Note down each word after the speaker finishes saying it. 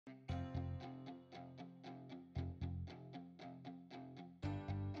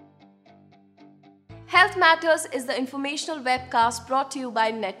Health Matters is the informational webcast brought to you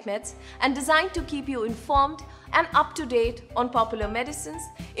by Netmeds and designed to keep you informed and up to date on popular medicines,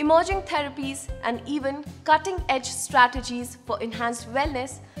 emerging therapies, and even cutting-edge strategies for enhanced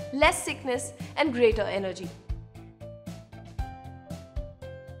wellness, less sickness, and greater energy.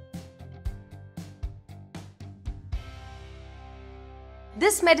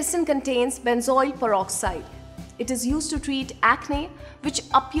 This medicine contains benzoyl peroxide. It is used to treat acne, which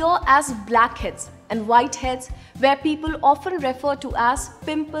appear as blackheads and whiteheads, where people often refer to as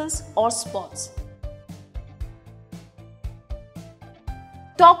pimples or spots.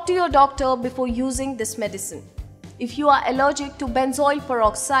 Talk to your doctor before using this medicine. If you are allergic to benzoyl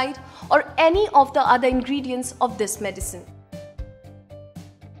peroxide or any of the other ingredients of this medicine.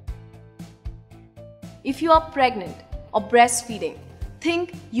 If you are pregnant or breastfeeding,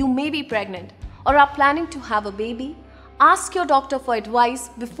 think you may be pregnant, or are planning to have a baby, ask your doctor for advice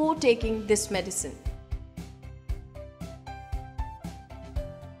before taking this medicine.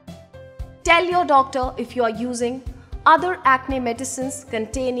 Tell your doctor if you are using other acne medicines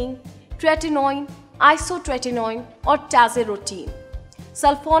containing tretinoin, isotretinoin, or tazarotene,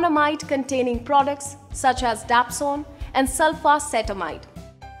 sulfonamide containing products such as dapsone and sulfacetamide.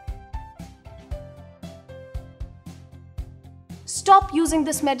 Stop using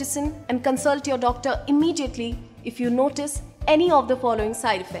this medicine and consult your doctor immediately if you notice any of the following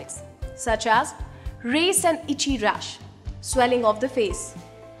side effects, such as raised and itchy rash, swelling of the face,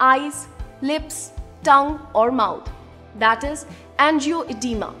 eyes, lips, tongue or mouth, that is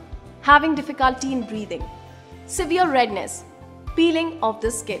angioedema, having difficulty in breathing, severe redness, peeling of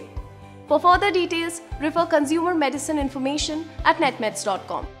the skin. For further details, refer consumer medicine information at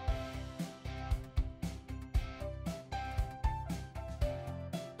Netmeds.com.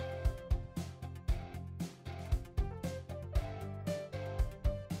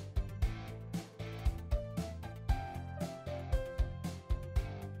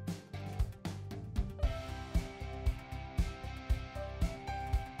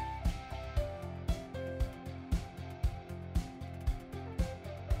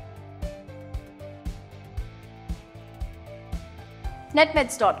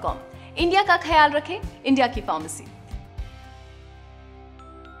 Netmeds.com. India का ख्याल रखें, India की pharmacy.